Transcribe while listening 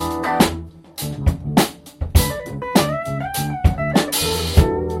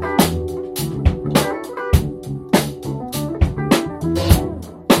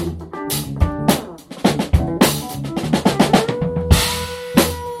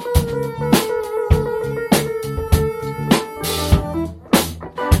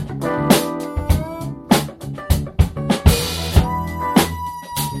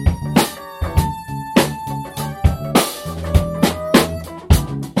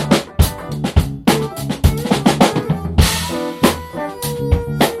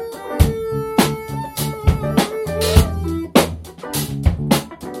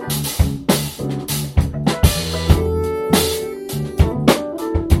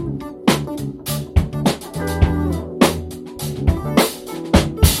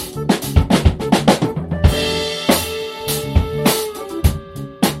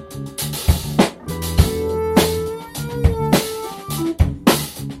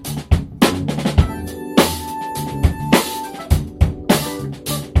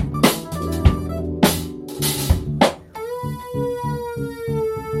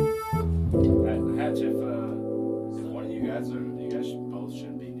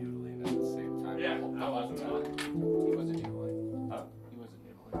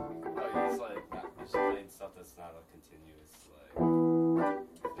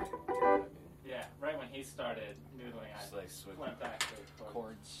started noodling, I went back to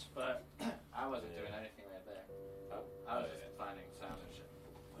chords. But I wasn't doing anything right there. I was just finding